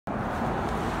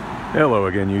Hello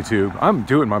again, YouTube. I'm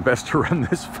doing my best to run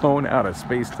this phone out of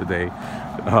space today.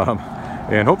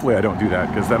 And hopefully I don't do that,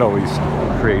 because that always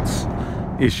creates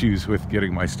issues with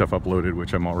getting my stuff uploaded,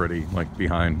 which I'm already like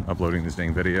behind uploading these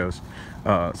dang videos.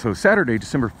 So Saturday,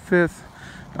 December 5th,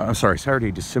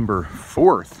 Saturday, December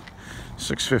 4th,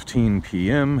 6:15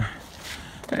 p.m.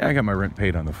 I got my rent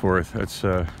paid on the 4th. That's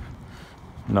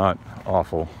not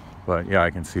awful. But yeah, I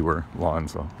can see where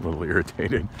Lon's a little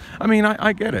irritated. I mean,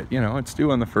 I get it. You know, it's due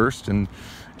on the 1st,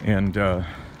 and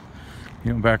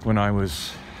you know, back when I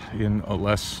was in a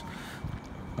less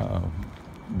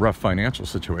rough financial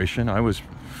situation, I was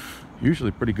usually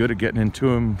pretty good at getting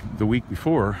into them the week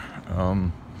before.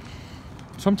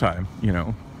 Sometime, you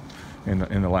know, in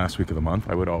the last week of the month,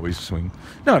 I would always swing.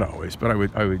 Not always, but I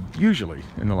would usually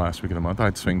in the last week of the month,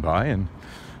 I'd swing by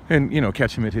and you know,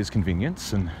 catch him at his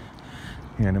convenience and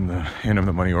hand him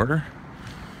the money order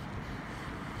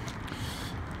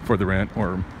for the rent,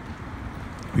 or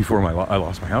before I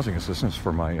lost my housing assistance,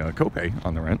 for my copay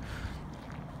on the rent,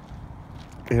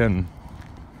 and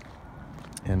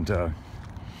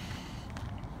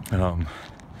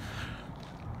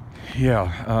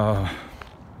yeah,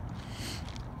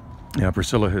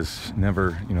 Priscilla has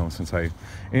never, you know, since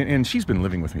and she's been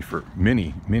living with me for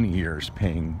many years,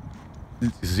 paying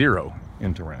zero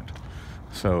into rent.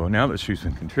 So now that she's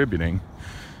been contributing,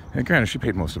 and granted, she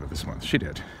paid most of it this month, she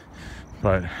did,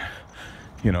 but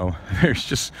you know, it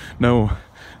just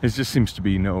seems to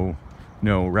be no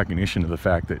recognition of the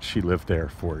fact that she lived there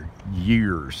for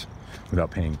years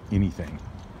without paying anything.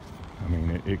 I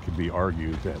mean, it could be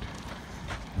argued that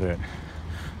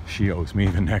she owes me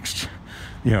the next,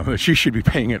 you know, that she should be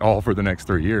paying it all for the next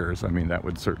 3 years. I mean, that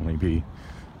would certainly be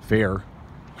fair.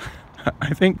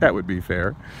 I think that would be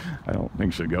fair. I don't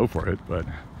think she'll go for it, but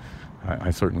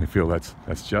I certainly feel that's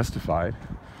justified.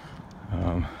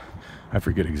 I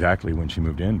forget exactly when she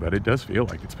moved in, but it does feel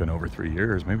like it's been over 3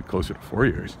 years, maybe closer to 4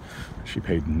 years. She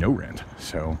paid no rent.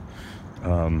 So,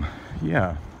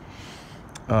 yeah.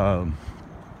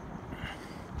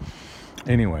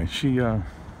 Anyway, she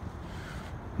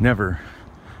never,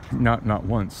 not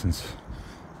once since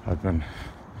I've been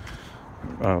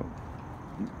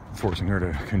forcing her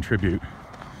to contribute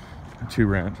to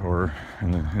rent, or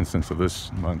in the instance of this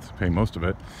month, pay most of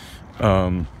it.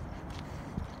 And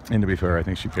to be fair, I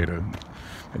think she paid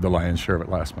the lion's share of it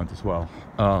last month as well.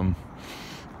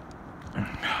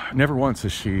 Never once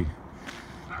has she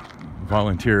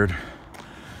volunteered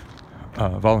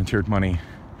money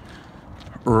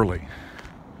early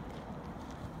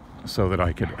so that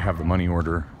I could have the money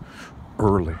order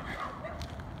early,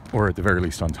 or at the very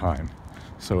least on time.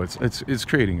 So it's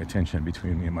creating a tension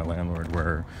between me and my landlord,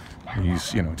 where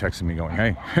he's, you know, texting me going,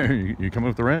 "Hey, you coming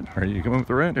with the rent? Are you coming with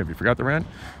the rent? Have you forgot the rent?"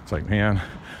 It's like, man,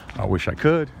 I wish I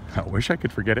could. I wish I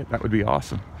could forget it. That would be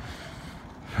awesome.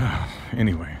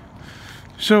 Anyway,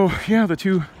 so yeah, the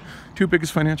two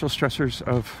biggest financial stressors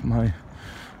of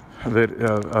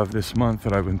this month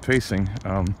that I've been facing,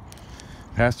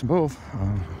 passed them both.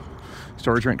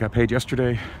 Storage rent got paid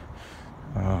yesterday.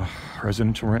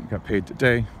 Residential rent got paid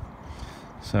today.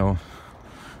 So,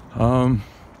 I'm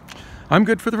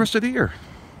good for the rest of the year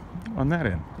on that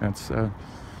end. That's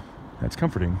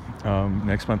comforting.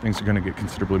 Next month things are going to get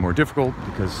considerably more difficult,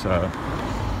 because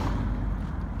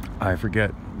I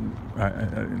forget,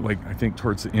 I think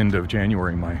towards the end of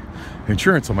January, my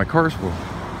insurance on my cars will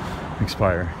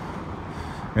expire.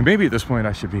 And maybe at this point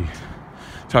I should be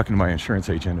talking to my insurance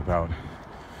agent about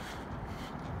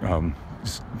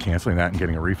just canceling that and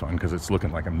getting a refund, because it's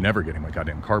looking like I'm never getting my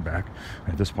goddamn car back.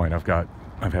 At this point, I've had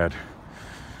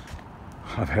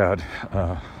 5,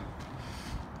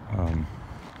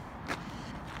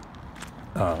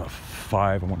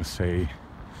 I want to say,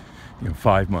 you know,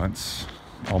 5 months,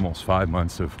 almost 5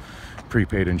 months of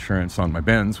prepaid insurance on my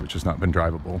Benz, which has not been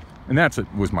drivable, and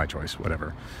was my choice,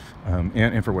 whatever.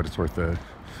 And for what it's worth,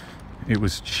 it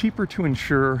was cheaper to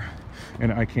insure.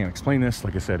 And I can't explain this.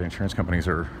 Like I said, insurance companies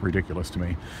are ridiculous to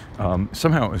me.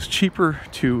 Somehow it was cheaper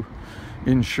to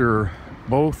insure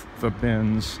both the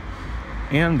Benz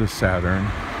and the Saturn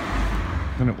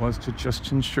than it was to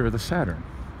just insure the Saturn.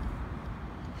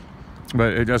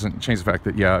 But it doesn't change the fact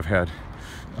that, yeah, I've had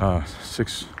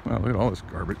 6, well, look at all this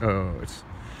garbage. Oh,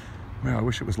 well, I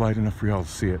wish it was light enough for y'all to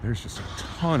see it. There's just a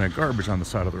ton of garbage on the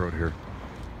side of the road here.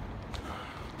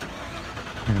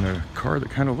 And a car that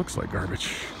kind of looks like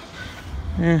garbage.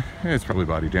 It's probably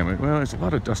body damage. Well, there's a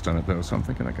lot of dust on it though, so I'm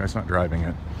thinking that guy's not driving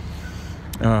it.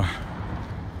 Well,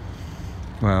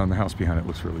 and the house behind it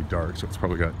looks really dark, so it's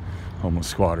probably got homeless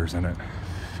squatters in it.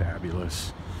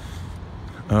 Fabulous.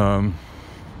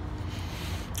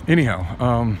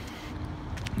 Anyhow,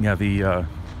 yeah,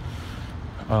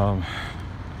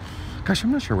 Gosh,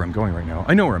 I'm not sure where I'm going right now.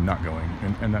 I know where I'm not going,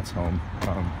 and that's home.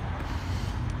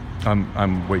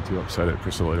 I'm way too upset at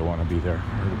Priscilla to want to be there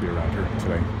or to be around her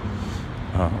today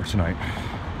or tonight.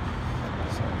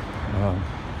 So,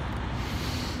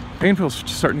 pain feels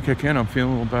starting to kick in. I'm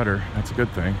feeling a little better. That's a good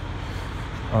thing.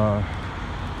 Where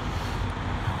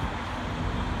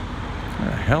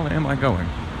the hell am I going?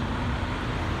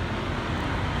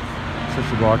 So I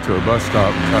should walk to a bus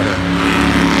stop and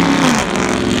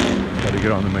try to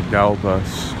get on the McDowell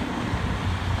bus.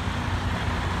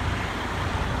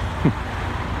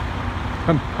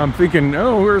 I'm thinking,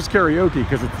 oh, where's karaoke?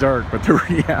 Because it's dark. But the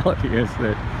reality is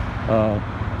that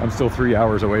I'm still 3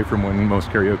 hours away from when most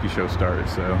karaoke shows start.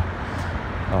 So,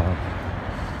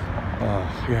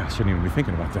 yeah, I shouldn't even be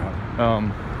thinking about that.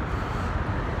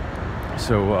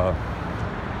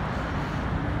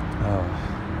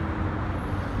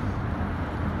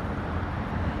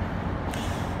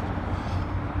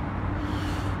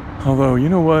 Although, you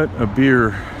know what? A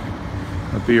beer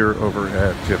over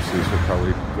at Gypsy's would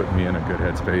probably put me in a good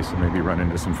headspace and maybe run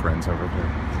into some friends over there.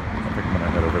 I think I'm gonna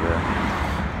head over there.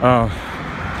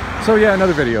 So yeah,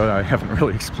 another video. I haven't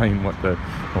really explained what the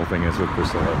whole thing is with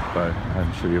Priscilla, but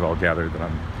I'm sure you've all gathered that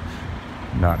I'm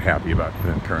not happy about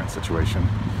the current situation.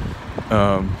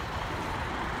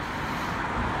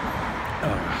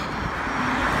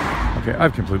 Okay,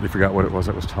 I've completely forgot what it was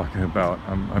I was talking about.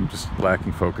 I'm just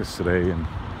lacking focus today. And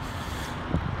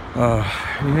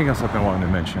anything else I've been wanting to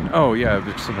mention? Oh yeah, I've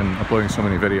just been uploading so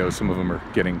many videos. Some of them are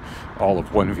getting all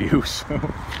of one view. So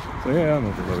yeah,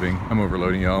 I'm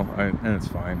overloading y'all, and it's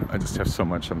fine. I just have so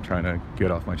much I'm trying to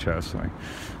get off my chest. I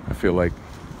feel like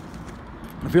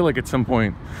at some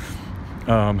point,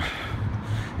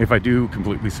 if I do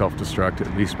completely self-destruct,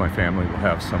 at least my family will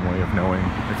have some way of knowing,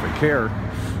 if they care,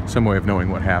 some way of knowing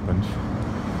what happened.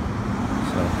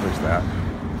 So there's that.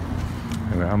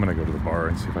 Anyway, I'm gonna go to the bar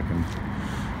and see if I can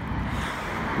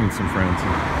meet some friends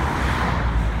and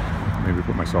maybe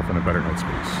put myself in a better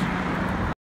headspace.